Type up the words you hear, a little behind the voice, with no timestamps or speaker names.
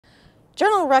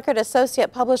Journal Record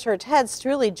Associate Publisher Ted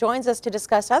Struley joins us to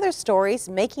discuss other stories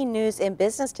making news in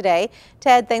business today.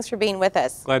 Ted, thanks for being with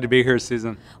us. Glad to be here,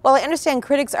 Susan. Well, I understand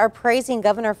critics are praising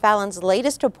Governor Fallon's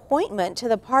latest appointment to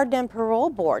the Pardon and Parole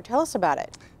Board. Tell us about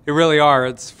it. They really are.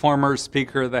 It's former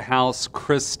Speaker of the House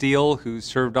Chris Steele, who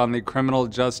served on the Criminal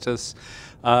Justice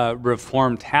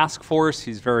Reform Task Force.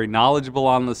 He's very knowledgeable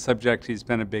on the subject. He's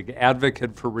been a big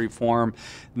advocate for reform.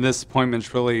 And this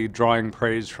appointment's really drawing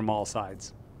praise from all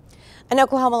sides. An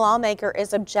Oklahoma lawmaker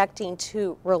is objecting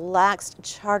to relaxed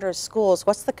charter schools.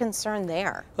 What's the concern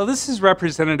there? Well, this is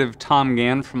Representative Tom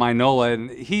Gann from Inola, and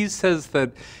he says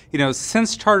that,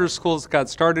 since charter schools got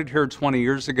started here 20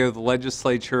 years ago, the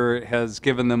legislature has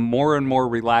given them more and more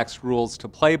relaxed rules to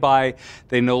play by.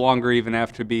 They no longer even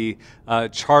have to be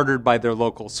chartered by their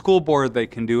local school board. They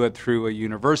can do it through a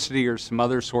university or some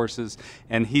other sources,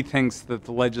 and he thinks that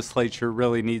the legislature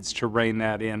really needs to rein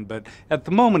that in. But at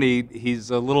the moment,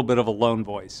 he's a little bit of a lone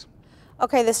voice.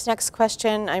 Okay, this next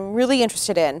question I'm really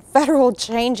interested in. Federal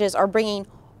changes are bringing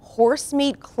horse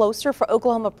meat closer for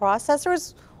Oklahoma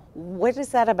processors. What is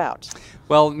that about?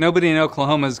 Well, nobody in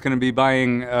Oklahoma is going to be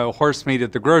buying horse meat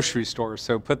at the grocery store,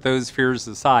 so put those fears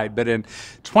aside. But in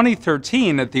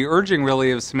 2013, at the urging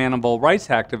really of some animal rights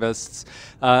activists,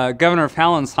 Governor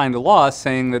Fallon signed a law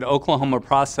saying that Oklahoma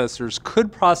processors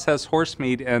could process horse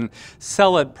meat and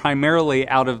sell it primarily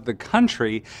out of the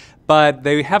country. But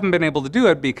they haven't been able to do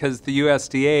it because the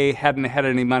USDA hadn't had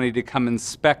any money to come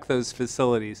inspect those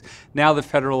facilities. Now the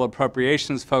federal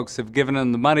appropriations folks have given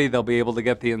them the money, they'll be able to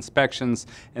get the inspections,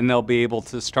 and they'll be able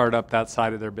to start up that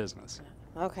side of their business.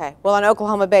 Okay. Well, an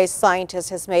Oklahoma-based scientist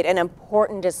has made an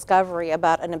important discovery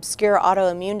about an obscure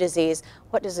autoimmune disease.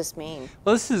 What does this mean?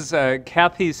 Well, this is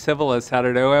Kathy Civilis out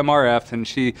at OMRF, and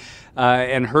she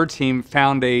and her team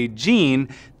found a gene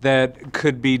that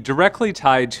could be directly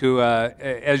tied to,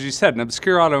 as you said, an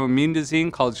obscure autoimmune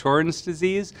disease called Sjögren's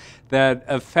disease that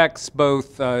affects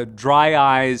both dry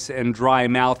eyes and dry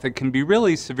mouth. It can be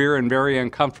really severe and very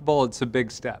uncomfortable. It's a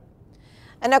big step.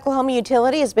 An Oklahoma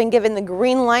utility has been given the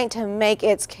green light to make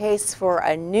its case for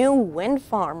a new wind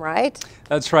farm, right?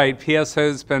 That's right.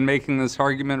 PSO's been making this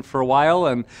argument for a while,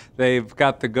 and they've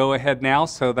got the go-ahead now,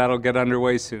 so that'll get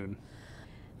underway soon.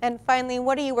 And finally,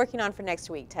 what are you working on for next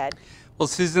week, Ted? Well,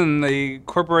 Susan, the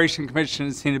Corporation Commission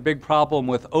has seen a big problem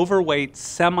with overweight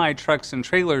semi-trucks and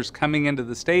trailers coming into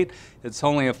the state. It's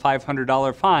only a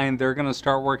 $500 fine. They're going to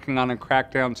start working on a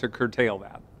crackdown to curtail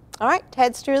that. All right,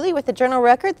 Ted Struley with the Journal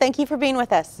Record. Thank you for being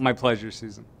with us. My pleasure,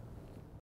 Susan.